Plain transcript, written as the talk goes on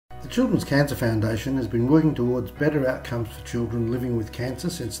Children's Cancer Foundation has been working towards better outcomes for children living with cancer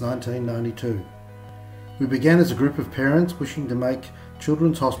since 1992. We began as a group of parents wishing to make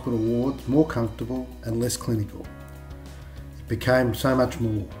children's hospital wards more comfortable and less clinical. It became so much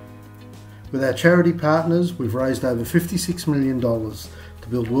more. With our charity partners, we've raised over $56 million to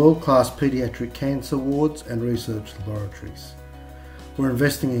build world-class paediatric cancer wards and research laboratories. We're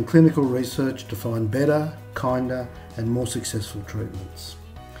investing in clinical research to find better, kinder and more successful treatments.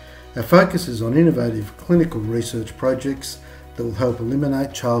 Our focus is on innovative clinical research projects that will help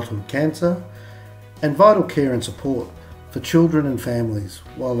eliminate childhood cancer and vital care and support for children and families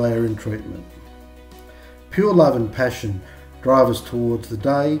while they are in treatment. Pure love and passion drive us towards the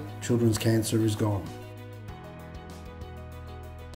day children's cancer is gone.